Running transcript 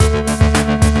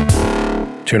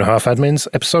Two and a Half Admins,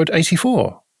 episode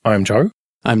 84. I'm Joe.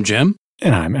 I'm Jim.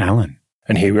 And I'm Alan.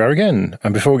 And here we are again.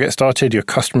 And before we get started, your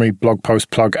customary blog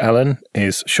post plug, Alan,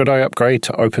 is should I upgrade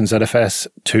to OpenZFS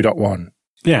 2.1?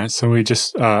 Yeah, so we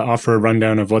just offer a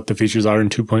rundown of what the features are in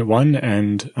 2.1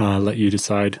 and let you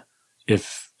decide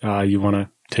if you want to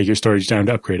take your storage down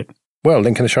to upgrade it. Well,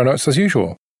 link in the show notes as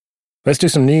usual. Let's do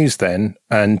some news then,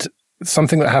 and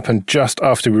something that happened just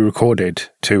after we recorded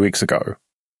 2 weeks ago.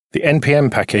 The NPM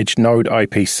package Node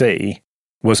IPC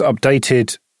was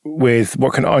updated with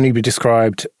what can only be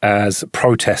described as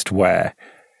protestware.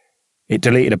 It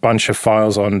deleted a bunch of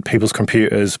files on people's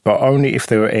computers, but only if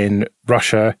they were in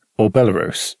Russia or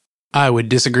Belarus. I would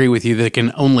disagree with you that it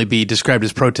can only be described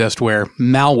as protestware.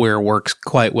 Malware works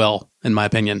quite well, in my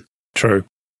opinion. True.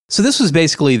 So this was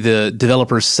basically the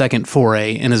developer's second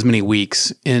foray in as many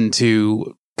weeks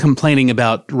into complaining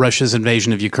about Russia's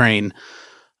invasion of Ukraine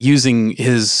using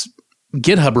his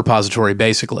GitHub repository,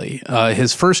 basically.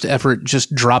 His first effort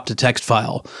just dropped a text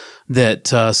file that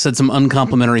said some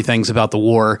uncomplimentary things about the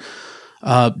war.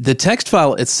 The text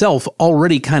file itself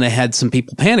already kind of had some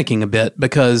people panicking a bit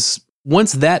because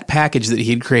once that package that he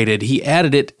had created, he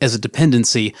added it as a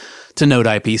dependency to Node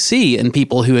IPC, and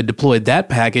people who had deployed that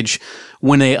package,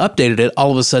 when they updated it,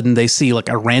 all of a sudden they see like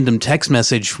a random text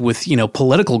message with,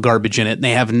 political garbage in it, and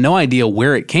they have no idea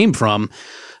where it came from.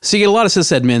 So you get a lot of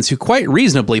sysadmins who quite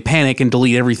reasonably panic and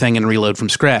delete everything and reload from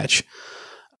scratch.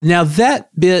 Now that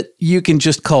bit you can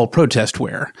just call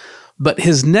protestware. But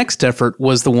his next effort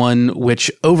was the one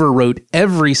which overwrote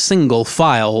every single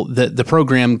file that the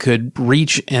program could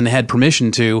reach and had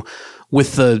permission to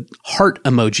with the heart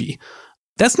emoji.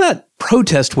 That's not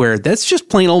protestware. That's just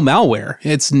plain old malware.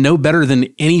 It's no better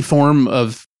than any form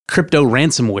of crypto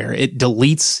ransomware. It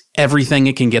deletes everything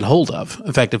it can get hold of,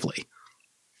 effectively.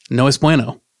 No es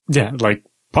bueno. Yeah, like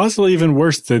possibly even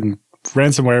worse than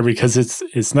ransomware because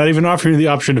it's not even offering the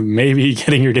option of maybe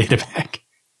getting your data back.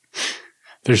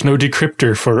 There's no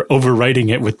decryptor for overwriting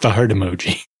it with the heart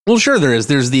emoji. Well, sure there is.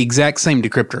 There's the exact same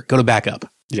decryptor. Go to backup.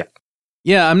 Yeah.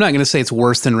 Yeah, I'm not going to say it's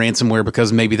worse than ransomware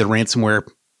because maybe the ransomware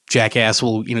jackass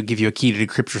will, give you a key to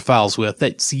decrypt your files with.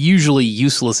 That's usually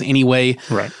useless anyway.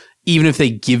 Right. Even if they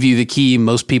give you the key,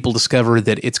 most people discover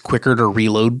that it's quicker to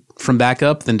reload from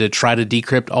backup than to try to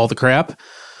decrypt all the crap.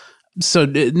 So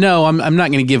no, I'm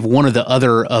not going to give one or the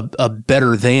other a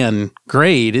better than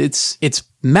grade. It's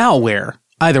malware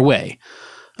either way.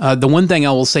 The one thing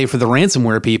I will say for the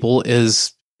ransomware people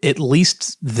is at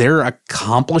least they're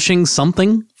accomplishing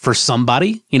something for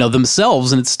somebody,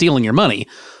 themselves, and it's stealing your money,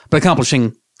 but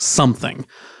accomplishing something.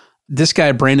 This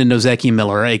guy, Brandon Nozeki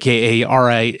Miller, a.k.a.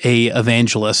 RIA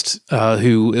Evangelist,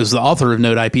 who is the author of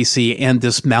Node IPC and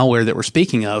this malware that we're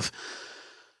speaking of,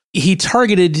 he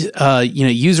targeted,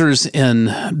 users in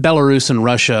Belarus and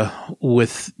Russia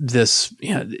with this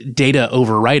data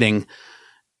overwriting.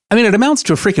 I mean, it amounts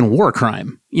to a freaking war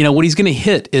crime. What he's going to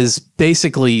hit is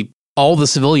basically all the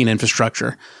civilian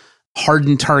infrastructure.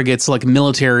 Hardened targets like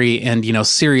military and,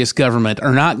 serious government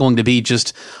are not going to be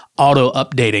just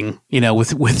auto-updating,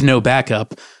 with no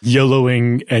backup.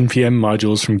 YOLOing NPM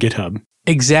modules from GitHub.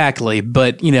 Exactly.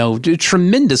 But,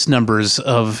 tremendous numbers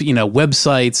of,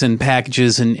 websites and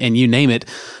packages and you name it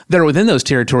that are within those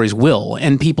territories will.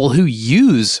 And people who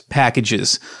use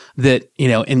packages that,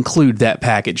 include that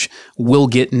package will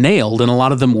get nailed, and a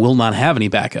lot of them will not have any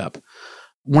backup.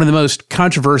 One of the most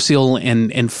controversial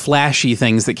and flashy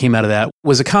things that came out of that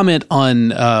was a comment on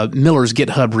Miller's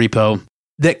GitHub repo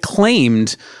that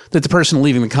claimed that the person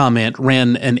leaving the comment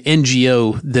ran an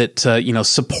NGO that,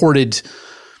 supported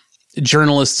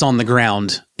journalists on the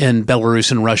ground in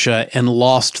Belarus and Russia and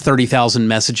lost 30,000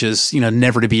 messages,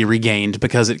 never to be regained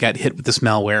because it got hit with this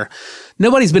malware.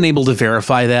 Nobody's been able to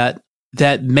verify that.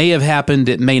 That may have happened.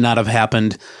 It may not have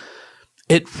happened.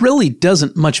 It really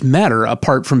doesn't much matter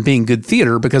apart from being good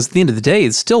theater because at the end of the day,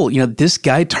 it's still, this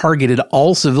guy targeted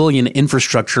all civilian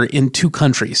infrastructure in 2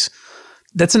 countries.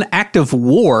 That's an act of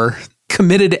war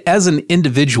committed as an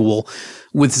individual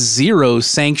with zero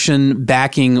sanction,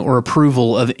 backing, or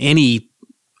approval of any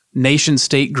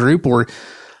nation-state group or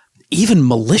even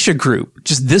militia group.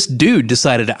 Just this dude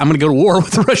decided, I'm going to go to war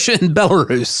with Russia and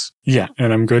Belarus. Yeah,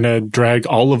 and I'm going to drag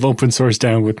all of open source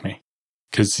down with me.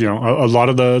 Because, a lot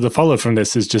of the fallout from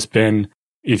this has just been,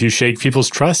 if you shake people's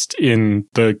trust in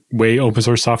the way open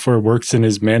source software works and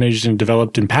is managed and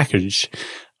developed and packaged,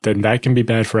 then that can be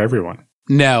bad for everyone.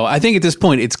 No, I think at this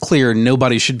point it's clear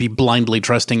nobody should be blindly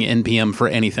trusting NPM for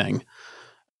anything.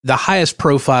 The highest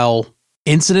profile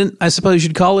incident, I suppose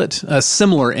you'd call it, a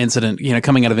similar incident,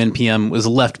 coming out of NPM was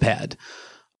LeftPad.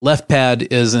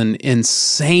 LeftPad is an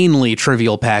insanely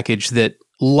trivial package that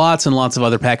lots and lots of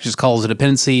other packages call as a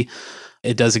dependency.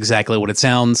 It does exactly what it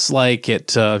sounds like.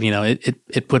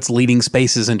 It puts leading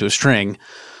spaces into a string.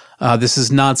 This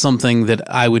is not something that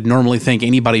I would normally think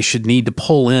anybody should need to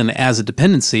pull in as a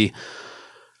dependency.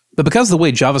 But because of the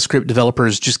way JavaScript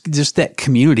developers, just that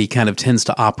community kind of tends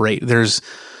to operate, there's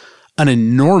an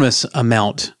enormous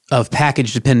amount of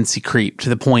package dependency creep to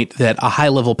the point that a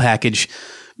high-level package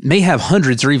may have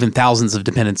hundreds or even thousands of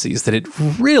dependencies that it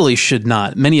really should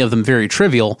not, many of them very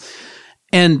trivial.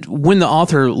 And when the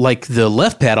author, like the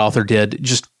LeftPad author did,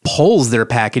 just pulls their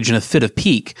package in a fit of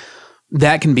pique,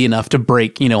 that can be enough to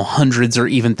break, hundreds or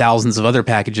even thousands of other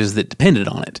packages that depended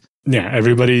on it. Yeah,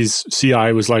 everybody's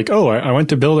CI was like, oh, I went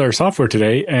to build our software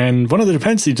today, and one of the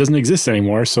dependencies doesn't exist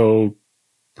anymore, so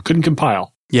I couldn't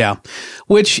compile. Yeah,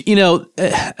 which,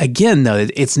 again, though,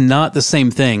 it's not the same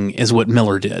thing as what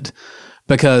Miller did.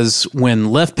 Because when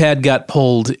LeftPad got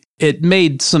pulled, it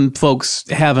made some folks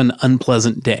have an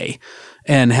unpleasant day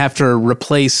and have to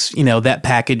replace, that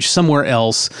package somewhere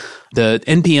else. The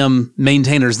NPM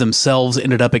maintainers themselves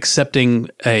ended up accepting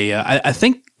I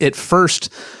think at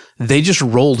first they just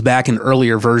rolled back an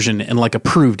earlier version and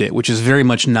approved it, which is very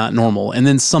much not normal. And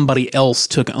then somebody else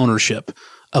took ownership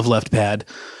of LeftPad.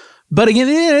 But again,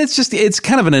 it's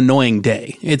kind of an annoying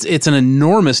day. It's an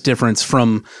enormous difference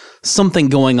from something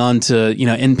going on to,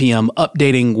 NPM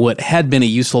updating what had been a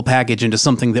useful package into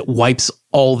something that wipes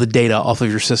all the data off of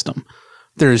your system.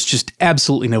 There's just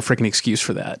absolutely no freaking excuse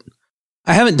for that.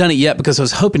 I haven't done it yet because I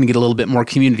was hoping to get a little bit more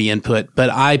community input, but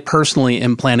I personally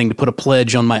am planning to put a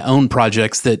pledge on my own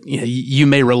projects that you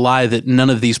may rely that none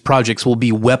of these projects will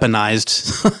be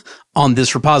weaponized on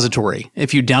this repository.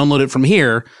 If you download it from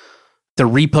here, the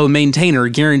repo maintainer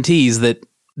guarantees that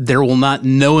there will not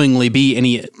knowingly be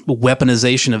any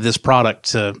weaponization of this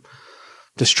product to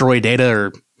destroy data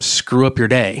or screw up your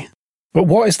day. But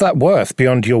what is that worth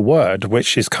beyond your word,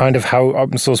 which is kind of how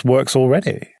open source works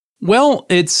already? Well,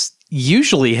 it's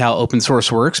usually how open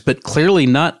source works, but clearly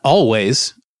not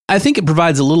always. I think it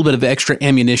provides a little bit of extra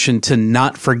ammunition to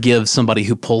not forgive somebody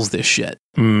who pulls this shit.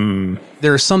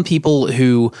 There are some people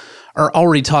who are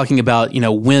already talking about,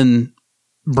 when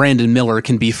Brandon Miller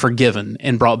can be forgiven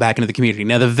and brought back into the community.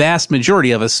 Now, the vast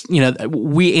majority of us,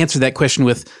 we answer that question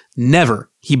with never.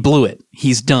 He blew it.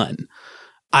 He's done.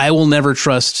 I will never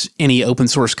trust any open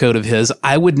source code of his.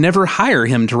 I would never hire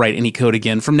him to write any code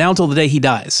again from now until the day he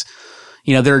dies.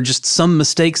 There are just some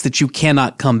mistakes that you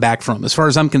cannot come back from. As far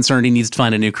as I'm concerned, he needs to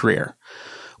find a new career.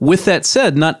 With that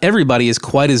said, not everybody is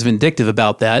quite as vindictive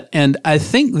about that. And I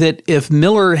think that if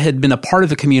Miller had been a part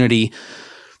of a community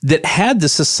that had the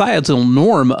societal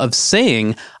norm of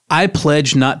saying, I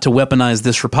pledge not to weaponize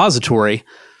this repository,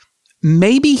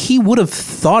 maybe he would have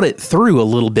thought it through a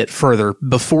little bit further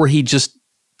before he just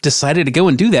decided to go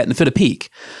and do that in a fit of pique.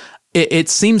 It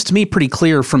seems to me pretty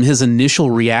clear from his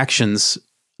initial reactions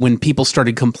when people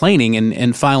started complaining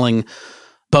and filing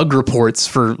bug reports,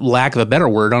 for lack of a better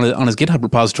word, on his GitHub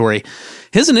repository.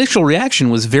 His initial reaction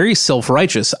was very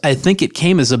self-righteous. I think it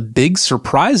came as a big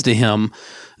surprise to him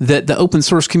that the open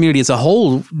source community as a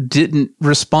whole didn't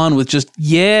respond with just,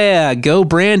 yeah, go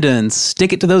Brandon,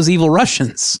 stick it to those evil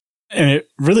Russians. And it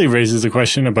really raises the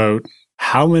question about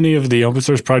how many of the open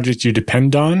source projects you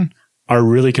depend on are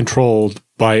really controlled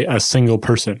by a single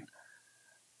person.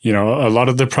 A lot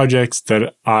of the projects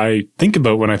that I think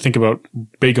about when I think about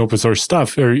big open source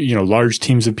stuff are, large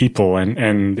teams of people,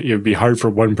 and it would be hard for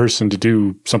one person to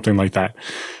do something like that.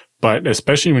 But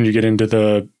especially when you get into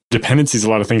the dependencies, a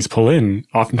lot of things pull in.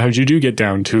 Oftentimes you do get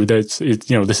down to this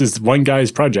is one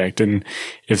guy's project. And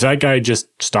if that guy just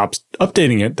stops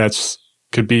updating it,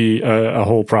 could be a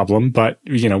whole problem. But,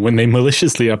 when they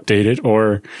maliciously update it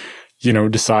or,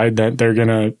 decide that they're going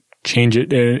to change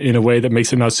it in a way that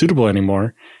makes it not suitable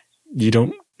anymore, you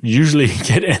don't usually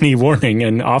get any warning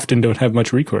and often don't have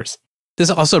much recourse.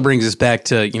 This also brings us back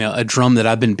to, a drum that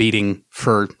I've been beating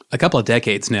for a couple of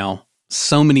decades now.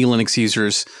 So many Linux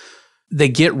users, they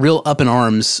get real up in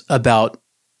arms about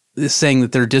saying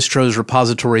that their distro's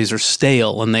repositories are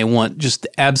stale and they want just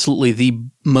absolutely the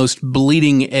most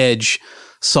bleeding edge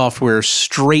software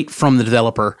straight from the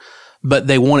developer. But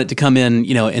they want it to come in,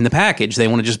 in the package. They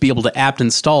want to just be able to apt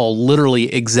install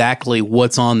literally exactly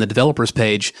what's on the developer's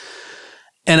page.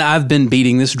 And I've been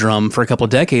beating this drum for a couple of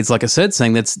decades, like I said,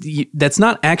 saying that's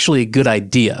not actually a good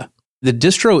idea. The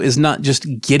distro is not just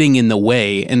getting in the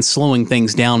way and slowing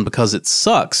things down because it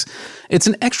sucks. It's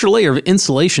an extra layer of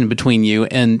insulation between you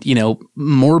and,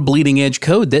 more bleeding edge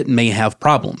code that may have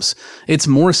problems. It's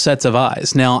more sets of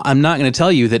eyes. Now, I'm not going to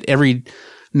tell you that every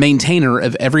maintainer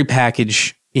of every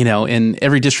package, in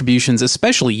every distribution's,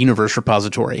 especially Universe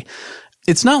repository,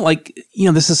 It's not like,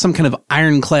 this is some kind of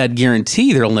ironclad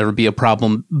guarantee there'll never be a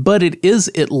problem, but it is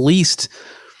at least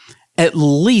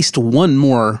one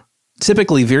more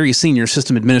typically very senior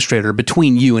system administrator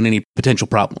between you and any potential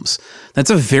problems.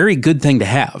 That's a very good thing to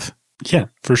have. Yeah,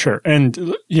 for sure. And,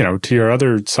 to your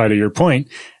other side of your point,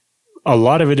 a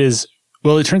lot of it is,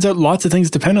 well, it turns out lots of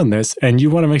things depend on this, and you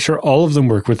want to make sure all of them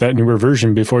work with that newer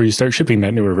version before you start shipping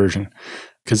that newer version.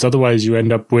 Because otherwise you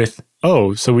end up with,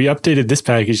 so we updated this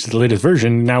package to the latest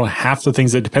version. Now half the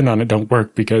things that depend on it don't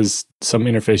work because some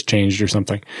interface changed or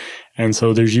something. And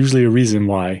so there's usually a reason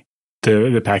why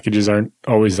the packages aren't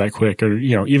always that quick. Or,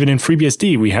 even in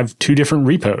FreeBSD, we have two different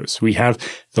repos. We have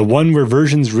the one where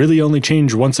versions really only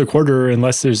change once a quarter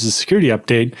unless there's a security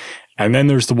update. And then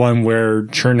there's the one where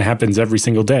churn happens every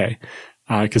single day.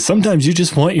 Because sometimes you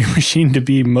just want your machine to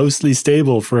be mostly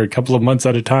stable for a couple of months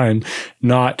at a time,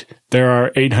 not there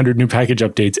are 800 new package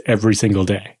updates every single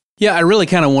day. Yeah, I really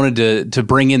kind of wanted to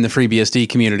bring in the FreeBSD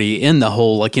community in the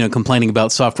whole, complaining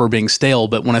about software being stale.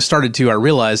 But when I started to, I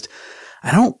realized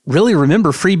I don't really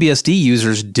remember FreeBSD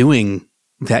users doing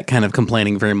that kind of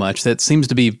complaining very much. That seems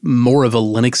to be more of a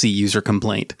Linuxy user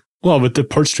complaint. Well, with the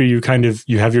port tree,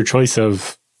 you have your choice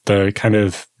of the kind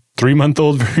of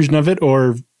 3-month-old version of it,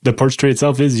 or the port tree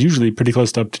itself is usually pretty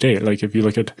close to up to date. Like if you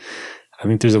look at, I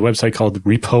think there's a website called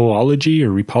Repoology or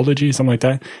Repology, something like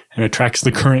that, and it tracks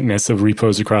the currentness of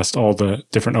repos across all the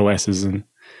different OSs, and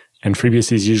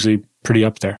FreeBSD is usually pretty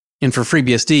up there. And for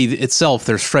FreeBSD itself,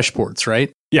 there's fresh ports,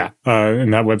 right? Yeah,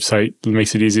 and that website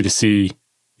makes it easy to see,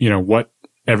 what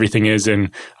everything is.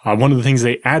 And one of the things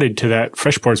they added to that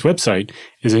FreshPorts website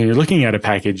is when you're looking at a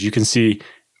package, you can see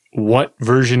what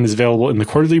version is available in the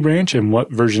quarterly branch and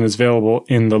what version is available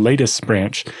in the latest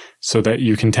branch, so that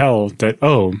you can tell that,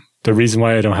 the reason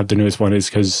why I don't have the newest one is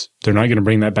because they're not going to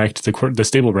bring that back to the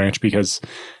stable branch because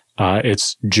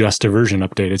it's just a version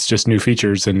update. It's just new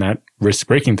features, and that risks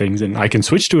breaking things. And I can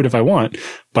switch to it if I want,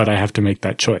 but I have to make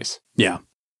that choice. Yeah.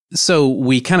 So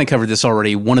we kind of covered this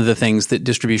already. One of the things that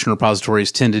distribution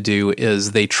repositories tend to do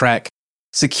is they track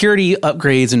security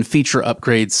upgrades and feature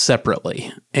upgrades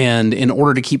separately. And in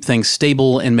order to keep things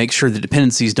stable and make sure the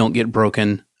dependencies don't get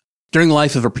broken, during the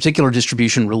life of a particular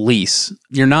distribution release,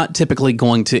 you're not typically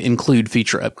going to include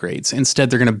feature upgrades. Instead,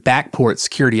 they're going to backport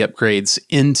security upgrades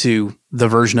into the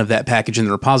version of that package in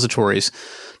the repositories.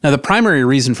 Now, the primary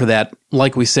reason for that,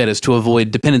 like we said, is to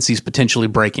avoid dependencies potentially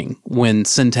breaking when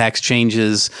syntax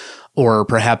changes, or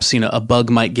perhaps, a bug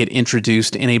might get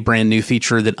introduced in a brand new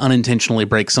feature that unintentionally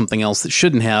breaks something else that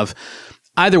shouldn't have.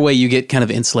 Either way, you get kind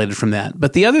of insulated from that.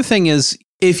 But the other thing is,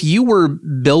 if you were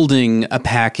building a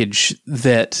package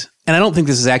that, and I don't think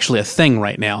this is actually a thing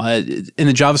right now, in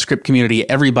the JavaScript community,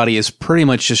 everybody is pretty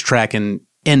much just tracking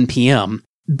NPM.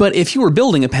 But if you were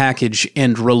building a package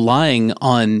and relying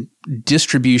on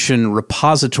distribution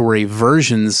repository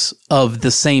versions of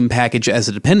the same package as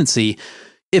a dependency,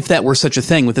 if that were such a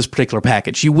thing with this particular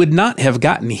package, you would not have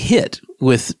gotten hit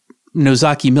with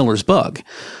Nozaki Miller's bug.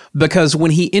 Because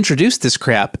when he introduced this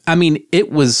crap,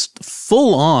 it was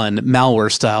full on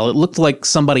malware style. It looked like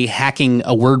somebody hacking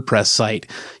a WordPress site.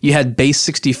 You had base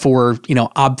 64,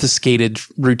 obfuscated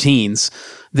routines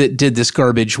that did this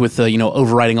garbage with,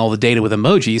 overriding all the data with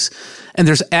emojis. And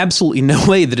there's absolutely no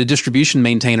way that a distribution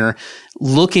maintainer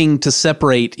looking to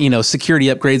separate, security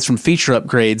upgrades from feature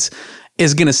upgrades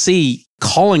is going to see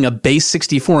calling a base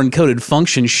 64 encoded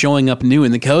function showing up new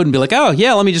in the code and be like, oh,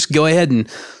 yeah, let me just go ahead and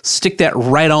stick that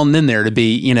right on in there to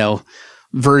be,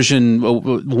 version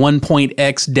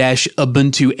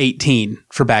 1.x-Ubuntu 18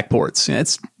 for backports.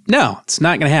 It's not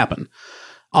going to happen.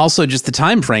 Also, just the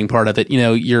time frame part of it,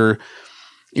 you're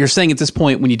saying at this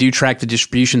point when you do track the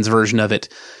distributions version of it,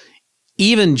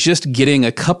 even just getting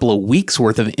a couple of weeks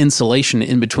worth of insulation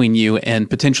in between you and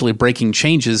potentially breaking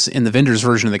changes in the vendor's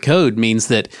version of the code means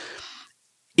that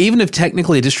even if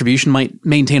technically a distribution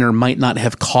maintainer might not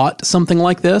have caught something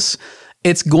like this,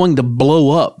 it's going to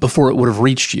blow up before it would have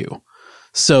reached you.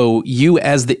 So you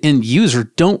as the end user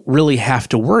don't really have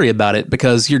to worry about it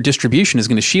because your distribution is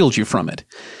going to shield you from it.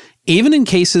 Even in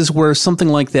cases where something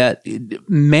like that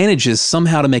manages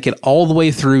somehow to make it all the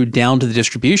way through down to the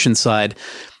distribution side,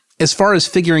 as far as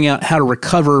figuring out how to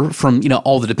recover from,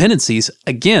 all the dependencies,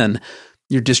 again,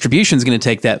 your distribution is going to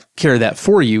take care of that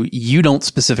for you. You don't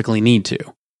specifically need to.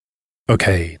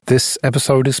 Okay, this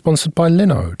episode is sponsored by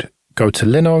Linode. Go to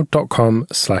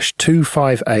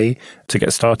linode.com/25A to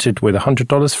get started with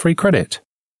 $100 free credit.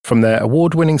 From their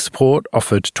award-winning support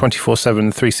offered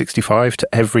 24/7 365 to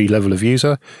every level of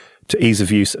user, to ease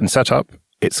of use and setup,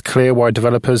 it's clear why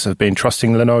developers have been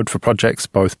trusting Linode for projects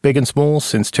both big and small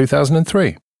since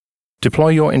 2003. Deploy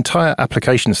your entire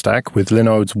application stack with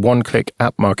Linode's one-click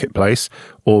app marketplace,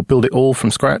 or build it all from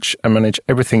scratch and manage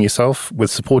everything yourself with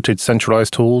supported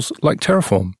centralized tools like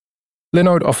Terraform.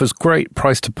 Linode offers great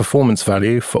price-to-performance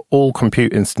value for all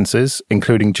compute instances,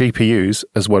 including GPUs,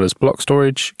 as well as block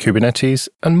storage, Kubernetes,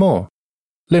 and more.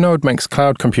 Linode makes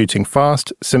cloud computing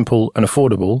fast, simple, and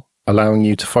affordable, allowing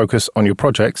you to focus on your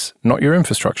projects, not your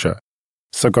infrastructure.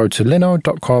 So go to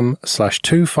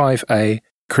linode.com/25A,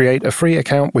 create a free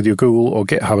account with your Google or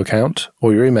GitHub account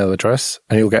or your email address,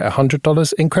 and you'll get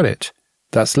 $100 in credit.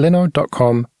 That's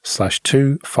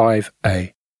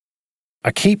linode.com/25A.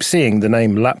 I keep seeing the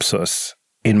name Lapsus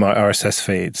in my RSS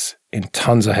feeds in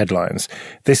tons of headlines.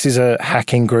 This is a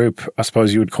hacking group, I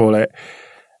suppose you would call it.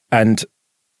 And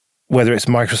whether it's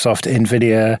Microsoft,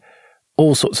 NVIDIA,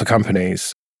 all sorts of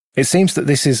companies, it seems that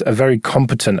this is a very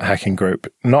competent hacking group,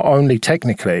 not only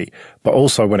technically, but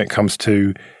also when it comes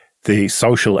to the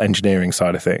social engineering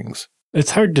side of things. It's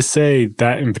hard to say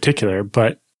that in particular,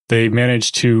 but they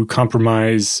managed to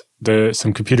compromise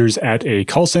some computers at a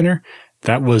call center.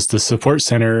 That was the support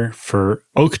center for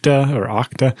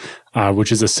Okta,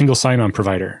 which is a single sign-on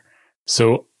provider.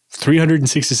 So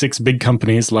 366 big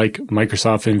companies like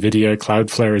Microsoft, NVIDIA,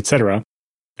 Cloudflare, etc.,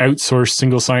 outsource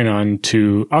single sign-on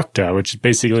to Okta, which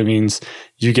basically means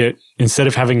you get, instead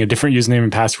of having a different username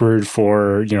and password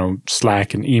for,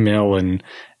 Slack and email and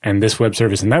this web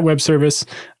service and that web service,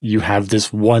 you have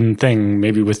this one thing,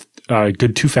 maybe with a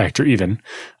good two-factor even.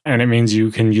 And it means you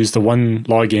can use the one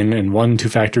login and one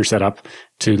two-factor setup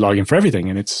to log in for everything.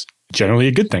 And it's generally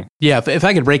a good thing. Yeah, if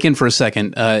I could break in for a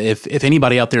second, if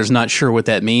anybody out there is not sure what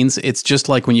that means, it's just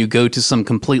like when you go to some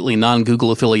completely non-Google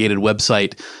affiliated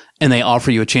website and they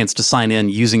offer you a chance to sign in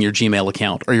using your Gmail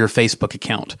account or your Facebook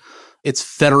account. It's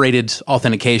federated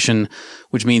authentication,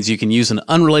 which means you can use an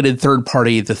unrelated third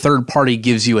party. The third party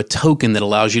gives you a token that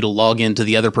allows you to log into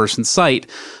the other person's site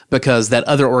because that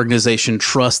other organization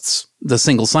trusts the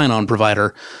single sign-on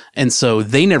provider. And so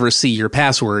they never see your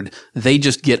password. They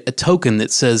just get a token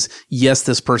that says, yes,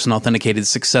 this person authenticated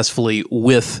successfully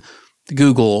with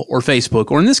Google or Facebook,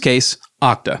 or in this case,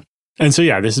 Okta. And so,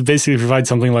 this basically provides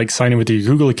something like signing with your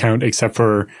Google account, except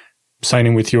for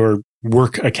signing with your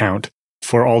work account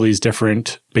for all these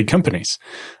different big companies.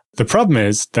 The problem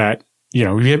is that,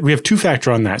 we have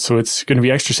two-factor on that, so it's going to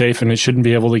be extra safe and it shouldn't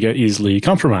be able to get easily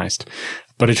compromised.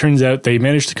 But it turns out they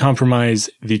managed to compromise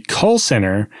the call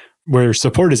center where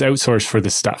support is outsourced for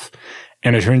this stuff.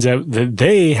 And it turns out that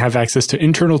they have access to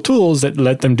internal tools that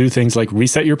let them do things like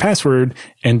reset your password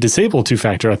and disable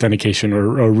two-factor authentication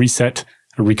or reset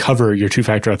or recover your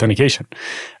two-factor authentication.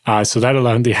 So that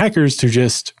allowed the hackers to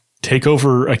just take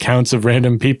over accounts of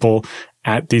random people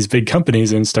at these big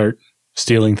companies and start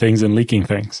stealing things and leaking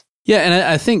things. Yeah, and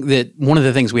I think that one of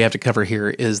the things we have to cover here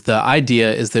is the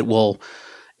idea is that,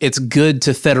 it's good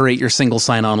to federate your single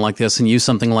sign-on like this and use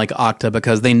something like Okta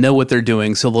because they know what they're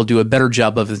doing, so they'll do a better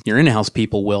job of it than your in-house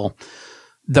people will.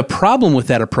 The problem with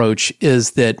that approach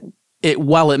is that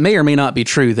while it may or may not be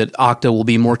true that Okta will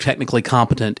be more technically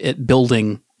competent at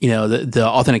building, the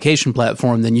authentication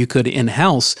platform than you could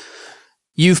in-house,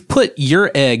 you've put your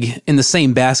egg in the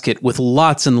same basket with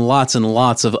lots and lots and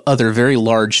lots of other very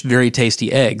large, very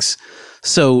tasty eggs.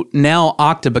 So now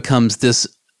Okta becomes this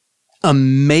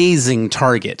amazing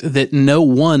target that no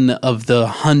one of the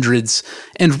hundreds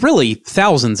and really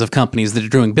thousands of companies that are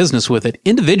doing business with it,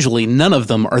 individually, none of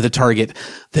them are the target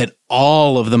that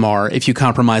all of them are if you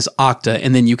compromise Okta,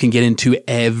 and then you can get into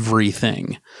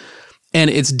everything. And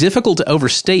it's difficult to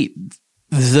overstate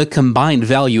the combined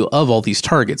value of all these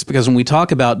targets, because when we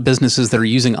talk about businesses that are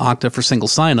using Okta for single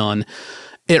sign-on,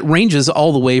 it ranges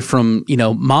all the way from,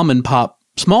 mom and pop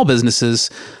small businesses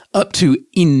up to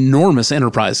enormous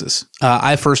enterprises.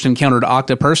 I first encountered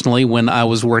Okta personally when I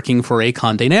was working for a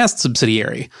Condé Nast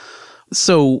subsidiary.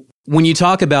 So when you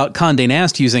talk about Condé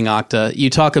Nast using Okta, you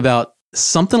talk about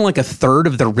something like a third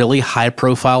of the really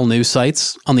high-profile news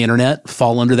sites on the internet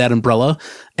fall under that umbrella,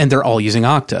 and they're all using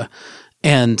Okta.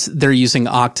 And they're using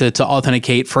Okta to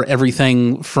authenticate for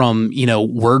everything from,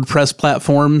 WordPress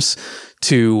platforms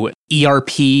to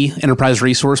ERP, enterprise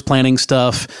resource planning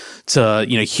stuff, to,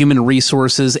 human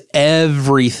resources.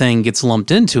 Everything gets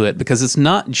lumped into it because it's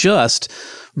not just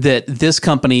that this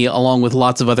company, along with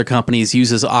lots of other companies,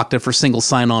 uses Okta for single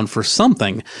sign-on for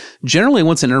something. Generally,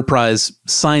 once an enterprise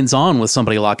signs on with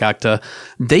somebody like Okta,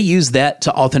 they use that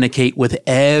to authenticate with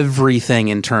everything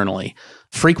internally.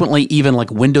 Frequently, even like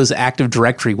Windows Active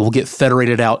Directory will get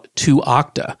federated out to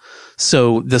Okta.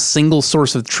 So the single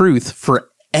source of truth for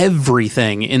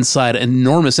everything inside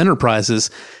enormous enterprises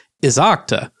is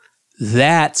Okta.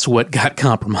 That's what got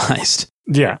compromised.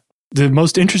 Yeah. The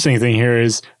most interesting thing here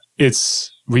is it's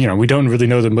we don't really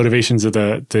know the motivations of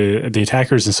the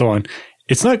attackers and so on.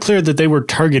 It's not clear that they were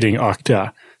targeting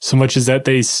Okta so much as that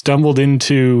they stumbled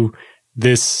into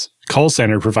this call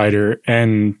center provider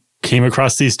and came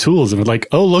across these tools and were like,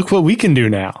 oh, look what we can do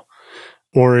now.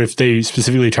 Or if they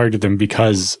specifically targeted them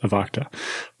because of Okta.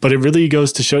 But it really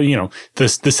goes to show, the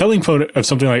selling point of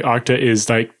something like Okta is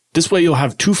like, this way you'll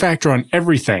have two-factor on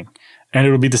everything. And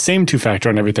it'll be the same two-factor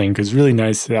on everything because really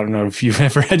nice. I don't know if you've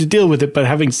ever had to deal with it, but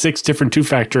having 6 different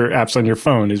two-factor apps on your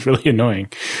phone is really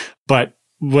annoying. But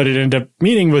what it ended up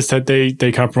meaning was that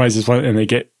they compromise this one and they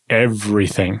get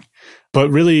everything. But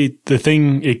really,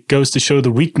 it goes to show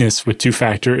the weakness with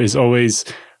two-factor is always,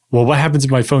 well, what happens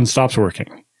if my phone stops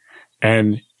working?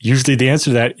 And usually the answer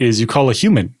to that is you call a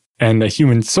human, and a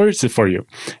human sorts it for you.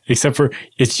 Except for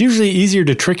it's usually easier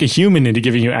to trick a human into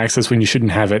giving you access when you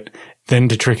shouldn't have it than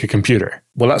to trick a computer.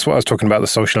 Well, that's what I was talking about, the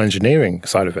social engineering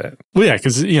side of it. Well, yeah,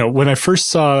 because, when I first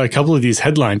saw a couple of these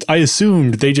headlines, I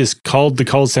assumed they just called the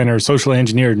call center, social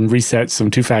engineered, and reset some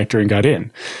two-factor and got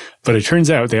in. But it turns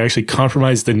out they actually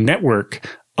compromised the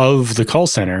network of the call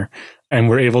center and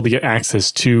were able to get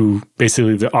access to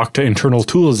basically the Okta internal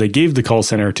tools they gave the call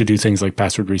center to do things like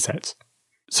password resets.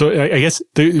 So I guess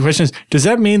the question is, does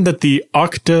that mean that the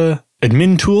Okta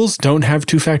admin tools don't have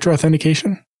two-factor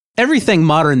authentication? Everything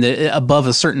modern that above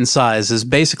a certain size is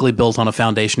basically built on a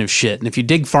foundation of shit. And if you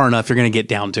dig far enough, you're going to get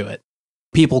down to it.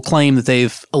 People claim that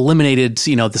they've eliminated,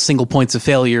 the single points of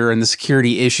failure and the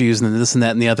security issues and this and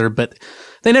that and the other, but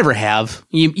they never have.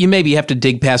 You maybe have to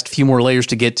dig past a few more layers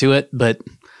to get to it, but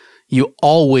you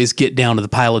always get down to the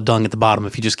pile of dung at the bottom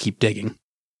if you just keep digging.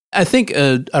 I think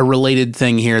a related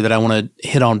thing here that I want to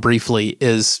hit on briefly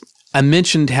is I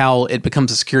mentioned how it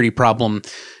becomes a security problem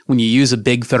when you use a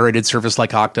big federated service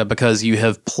like Okta because you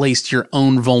have placed your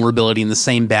own vulnerability in the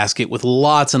same basket with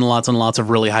lots and lots and lots of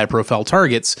really high-profile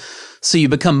targets, so you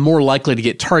become more likely to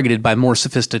get targeted by more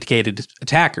sophisticated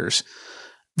attackers.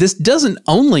 This doesn't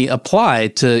only apply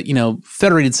to,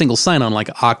 federated single sign-on like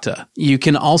Okta. You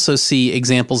can also see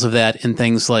examples of that in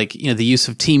things like, the use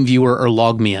of TeamViewer or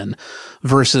LogMeIn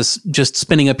versus just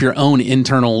spinning up your own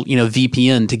internal,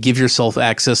 VPN to give yourself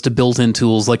access to built-in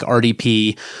tools like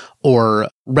RDP or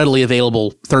readily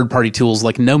available third-party tools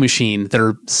like NoMachine that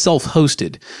are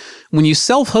self-hosted. When you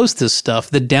self-host this stuff,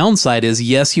 the downside is,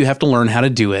 yes, you have to learn how to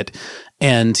do it.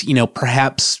 And,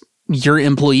 perhaps your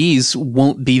employees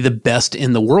won't be the best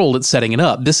in the world at setting it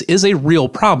up. This is a real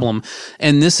problem.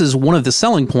 And this is one of the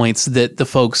selling points that the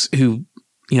folks who,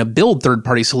 build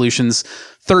third-party solutions,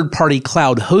 third-party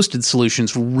cloud-hosted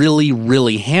solutions really,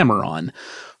 really hammer on.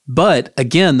 But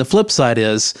again, the flip side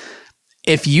is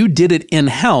if you did it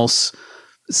in-house,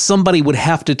 somebody would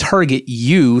have to target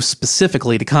you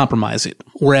specifically to compromise it.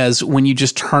 Whereas when you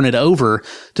just turn it over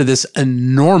to this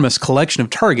enormous collection of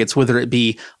targets, whether it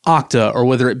be Okta or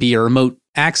whether it be a remote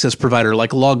access provider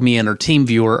like LogMeIn or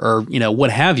TeamViewer or, what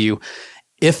have you,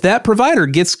 if that provider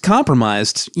gets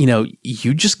compromised,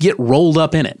 you just get rolled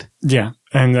up in it. Yeah.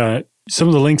 And some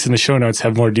of the links in the show notes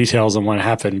have more details on what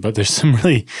happened, but there's some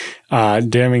really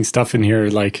damning stuff in here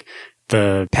like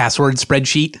the password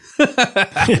spreadsheet.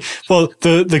 Well,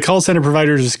 the call center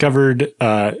provider discovered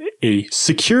a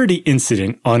security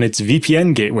incident on its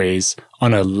VPN gateways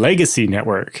on a legacy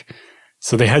network.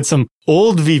 So they had some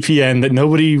old VPN that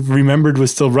nobody remembered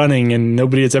was still running and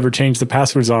nobody has ever changed the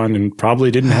passwords on and probably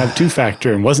didn't have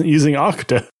two-factor and wasn't using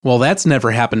Okta. Well, that's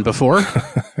never happened before.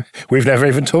 We've never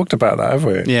even talked about that, have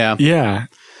we? Yeah. Yeah.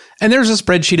 And there's a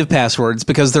spreadsheet of passwords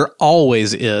because there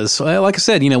always is. Like I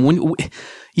said, when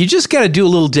you just got to do a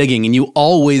little digging and you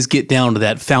always get down to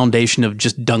that foundation of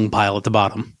just dung pile at the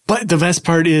bottom. But the best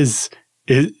part is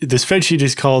the spreadsheet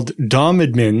is called DOM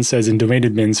admins, as in domain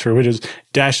admins for Windows,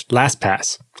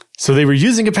 -LastPass. So they were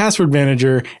using a password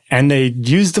manager and they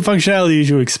used the functionality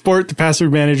to export the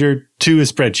password manager to a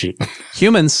spreadsheet.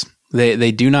 Humans.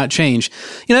 They do not change.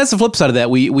 That's the flip side of that.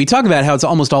 We talk about how it's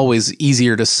almost always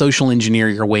easier to social engineer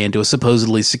your way into a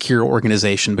supposedly secure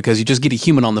organization because you just get a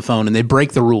human on the phone and they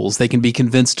break the rules. They can be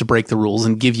convinced to break the rules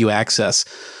and give you access.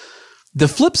 The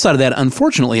flip side of that,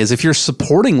 unfortunately, is if you're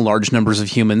supporting large numbers of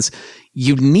humans,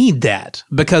 you need that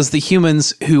because the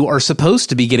humans who are supposed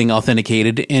to be getting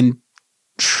authenticated and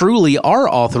truly are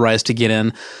authorized to get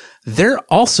in, they're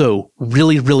also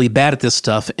really, really bad at this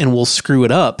stuff and will screw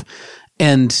it up.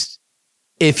 And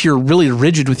if you're really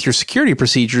rigid with your security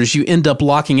procedures, you end up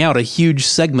locking out a huge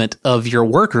segment of your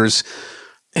workers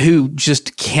who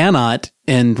just cannot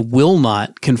and will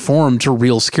not conform to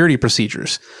real security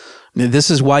procedures.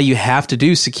 This is why you have to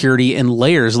do security in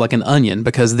layers like an onion,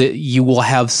 because you will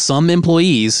have some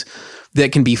employees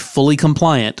that can be fully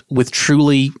compliant with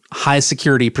truly high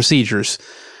security procedures.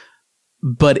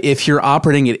 But if you're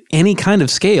operating at any kind of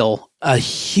scale, a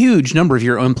huge number of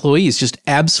your employees just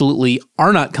absolutely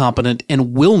are not competent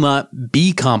and will not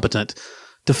be competent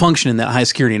to function in that high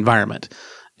security environment.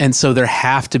 And so there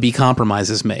have to be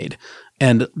compromises made.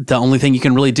 And the only thing you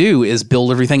can really do is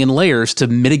build everything in layers to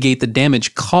mitigate the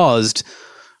damage caused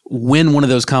when one of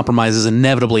those compromises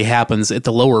inevitably happens at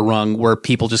the lower rung where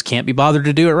people just can't be bothered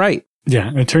to do it right.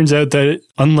 Yeah, it turns out that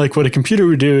unlike what a computer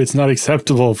would do, it's not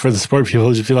acceptable for the support people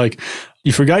to just be like,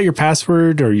 you forgot your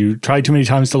password or you tried too many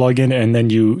times to log in and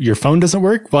then your phone doesn't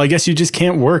work. Well, I guess you just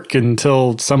can't work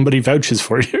until somebody vouches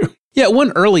for you. Yeah,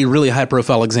 one early, really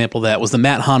high-profile example of that was the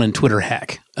Matt Hannon Twitter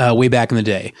hack way back in the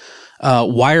day.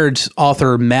 Wired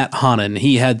author Matt Hannon,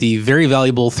 he had the very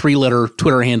valuable 3-letter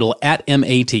Twitter handle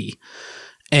 @MAT.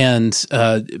 And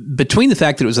between the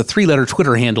fact that it was a 3-letter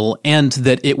Twitter handle and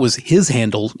that it was his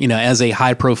handle, as a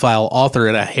high-profile author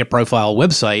at a high-profile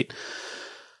website,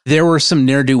 there were some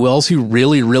ne'er-do-wells who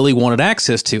really, really wanted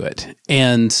access to it.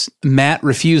 And Matt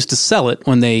refused to sell it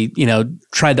when they,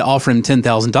 tried to offer him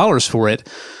 $10,000 for it.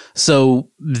 So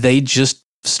they just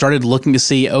started looking to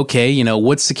see, okay,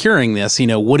 what's securing this?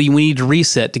 What do we need to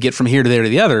reset to get from here to there to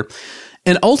the other?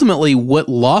 And ultimately, what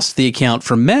lost the account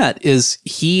from Matt is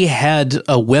he had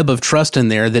a web of trust in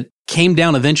there that came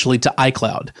down eventually to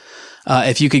iCloud.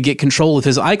 If you could get control of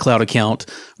his iCloud account,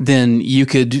 then you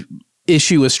could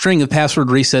issue a string of password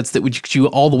resets that would get you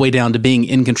all the way down to being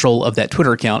in control of that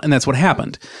Twitter account. And that's what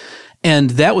happened. And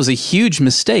that was a huge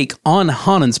mistake on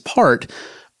Hannon's part,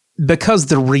 because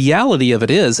the reality of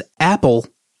it is Apple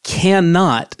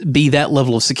cannot be that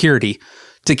level of security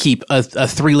to keep a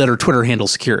 3-letter Twitter handle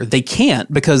secure. They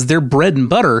can't, because their bread and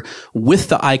butter with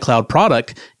the iCloud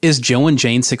product is Joe and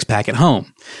Jane 6-pack at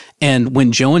home. And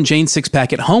when Joe and Jane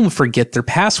 6-pack at home forget their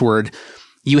password,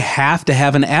 you have to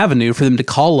have an avenue for them to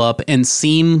call up and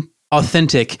seem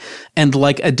authentic and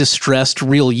like a distressed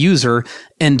real user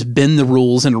and bend the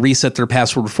rules and reset their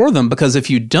password for them. Because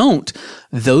if you don't,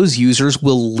 those users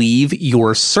will leave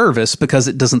your service because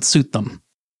it doesn't suit them.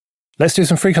 Let's do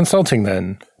some free consulting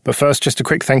then. But first, just a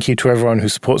quick thank you to everyone who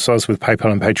supports us with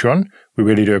PayPal and Patreon. We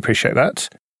really do appreciate that.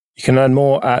 You can learn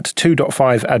more at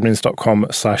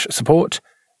 2.5admins.com/support.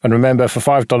 And remember, for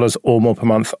 $5 or more per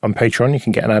month on Patreon, you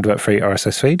can get an advert-free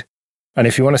RSS feed. And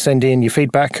if you want to send in your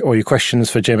feedback or your questions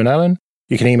for Jim and Alan,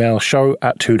 you can email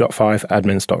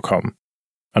show@2.5admins.com.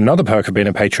 Another perk of being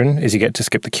a patron is you get to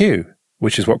skip the queue,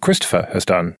 which is what Christopher has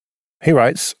done. He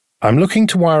writes, I'm looking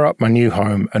to wire up my new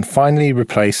home and finally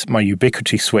replace my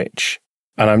Ubiquiti switch.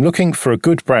 And I'm looking for a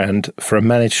good brand for a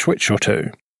managed switch or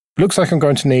two. Looks like I'm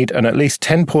going to need an at least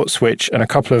 10-port switch and a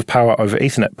couple of power over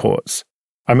Ethernet ports.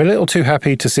 I'm a little too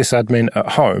happy to sysadmin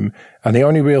at home, and the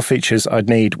only real features I'd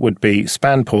need would be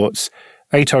SPAN ports,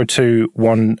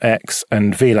 802.1x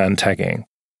and VLAN tagging.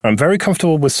 I'm very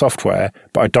comfortable with software,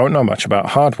 but I don't know much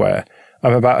about hardware.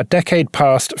 I'm about a decade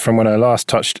past from when I last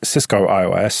touched Cisco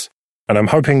iOS, and I'm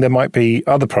hoping there might be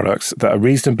other products that are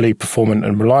reasonably performant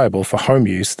and reliable for home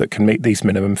use that can meet these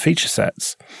minimum feature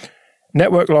sets.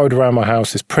 Network load around my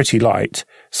house is pretty light,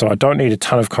 so I don't need a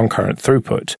ton of concurrent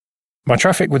throughput. My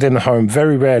traffic within the home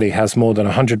very rarely has more than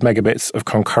 100 megabits of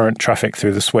concurrent traffic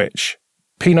through the switch.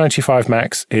 P95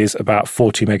 Max is about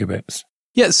 40 megabits.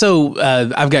 Yeah, so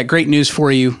I've got great news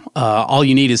for you. All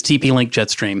you need is TP-Link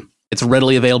Jetstream. It's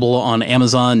readily available on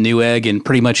Amazon, Newegg, and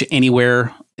pretty much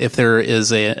anywhere. If there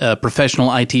is a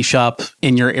professional IT shop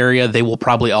in your area, they will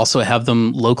probably also have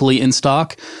them locally in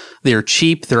stock. They're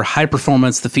cheap, they're high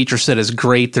performance, the feature set is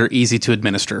great, they're easy to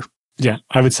administer. Yeah,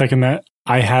 I would second that.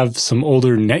 I have some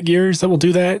older Netgears that will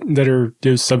do that are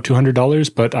sub $200,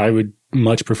 but I would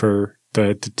much prefer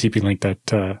the TP-Link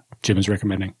that Jim is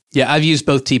recommending. Yeah, I've used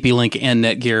both TP-Link and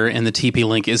Netgear, and the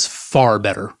TP-Link is far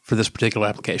better for this particular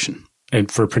application.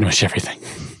 And for pretty much everything.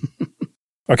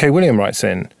 Okay, William writes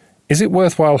in, is it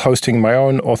worthwhile hosting my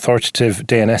own authoritative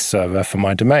DNS server for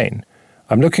my domain?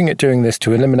 I'm looking at doing this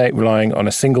to eliminate relying on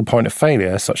a single point of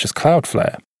failure such as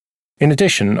Cloudflare. In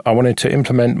addition, I wanted to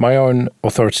implement my own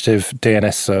authoritative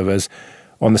DNS servers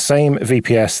on the same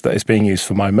VPS that is being used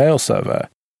for my mail server.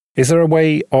 Is there a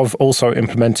way of also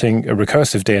implementing a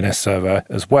recursive DNS server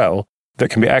as well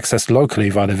that can be accessed locally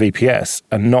via the VPS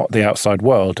and not the outside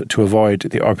world to avoid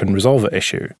the open resolver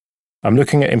issue? I'm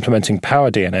looking at implementing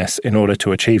PowerDNS in order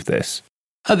to achieve this.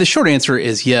 The short answer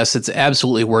is yes, it's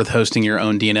absolutely worth hosting your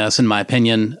own DNS, in my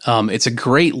opinion. It's a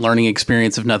great learning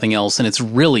experience, if nothing else, and it's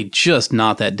really just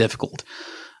not that difficult.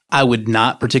 I would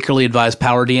not particularly advise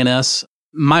PowerDNS.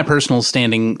 My personal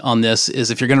standing on this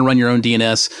is if you're going to run your own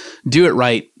DNS, do it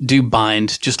right, do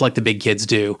bind, just like the big kids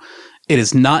do. It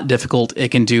is not difficult. It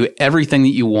can do everything that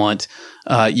you want.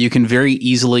 You can very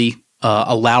easily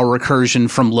allow recursion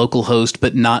from localhost,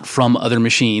 but not from other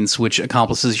machines, which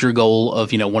accomplishes your goal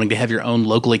of, wanting to have your own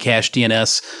locally cached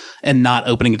DNS and not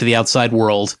opening it to the outside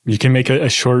world. You can make a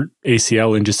short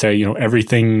ACL and just say,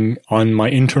 everything on my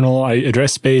internal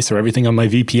address space or everything on my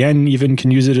VPN even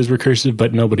can use it as recursive,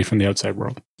 but nobody from the outside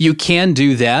world. You can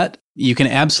do that. You can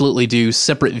absolutely do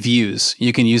separate views.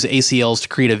 You can use ACLs to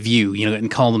create a view,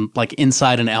 and call them like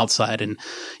inside and outside. And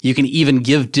you can even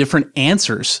give different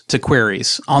answers to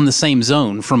queries on the same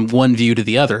zone from one view to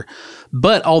the other.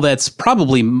 But all that's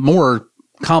probably more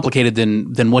complicated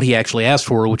than what he actually asked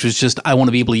for, which was just, I want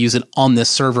to be able to use it on this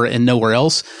server and nowhere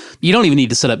else. You don't even need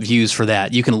to set up views for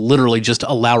that. You can literally just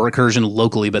allow recursion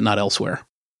locally, but not elsewhere.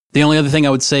 The only other thing I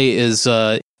would say is,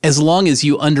 as long as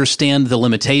you understand the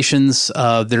limitations,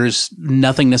 there's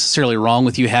nothing necessarily wrong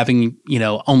with you having,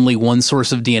 only one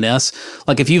source of DNS.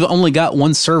 Like if you've only got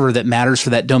one server that matters for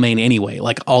that domain anyway,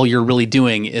 like all you're really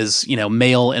doing is,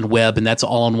 mail and web, and that's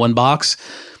all in one box,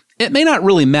 it may not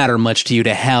really matter much to you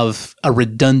to have a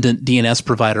redundant DNS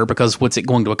provider, because what's it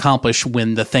going to accomplish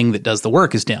when the thing that does the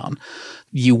work is down?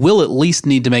 You will at least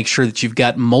need to make sure that you've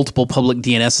got multiple public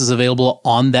DNSs available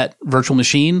on that virtual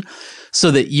machine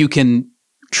so that you can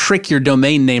trick your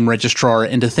domain name registrar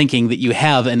into thinking that you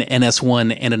have an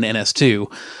NS1 and an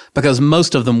NS2, because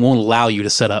most of them won't allow you to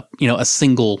set up, a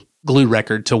single glue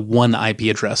record to one IP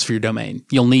address for your domain.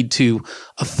 You'll need two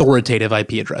authoritative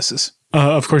IP addresses.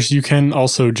 Of course, you can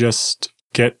also just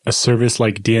get a service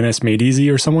like DNS Made Easy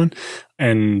or someone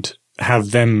and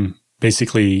have them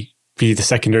basically be the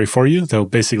secondary for you.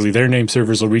 Their name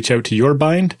servers will reach out to your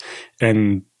bind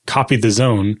and copy the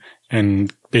zone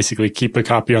and basically keep a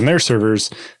copy on their servers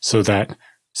so that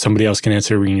somebody else can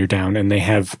answer when you're down. And they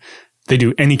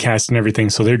do Anycast and everything,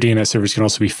 so their DNS servers can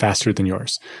also be faster than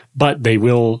yours. But they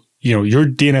will, your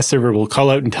DNS server will call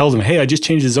out and tell them, hey, I just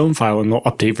changed the zone file, and they'll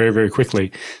update very, very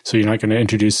quickly. So you're not going to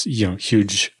introduce,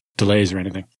 huge delays or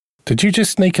anything. Did you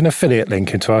just sneak an affiliate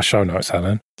link into our show notes,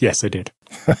 Alan? Yes, I did.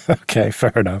 Okay,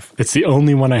 fair enough. It's the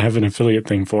only one I have an affiliate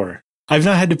thing for. I've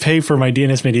not had to pay for my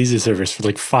DNS Made Easy service for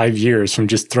like 5 years from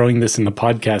just throwing this in the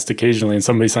podcast occasionally and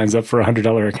somebody signs up for a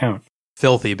 $100 account.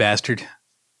 Filthy bastard.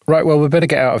 Right, well, we better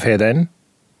get out of here then.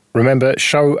 Remember,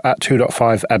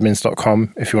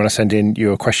 show@2.5admins.com if you want to send in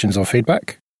your questions or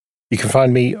feedback. You can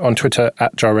find me on Twitter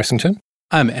 @JarRessington.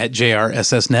 I'm at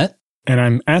JRSSNet. And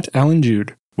I'm at Alan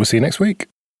Jude. We'll see you next week.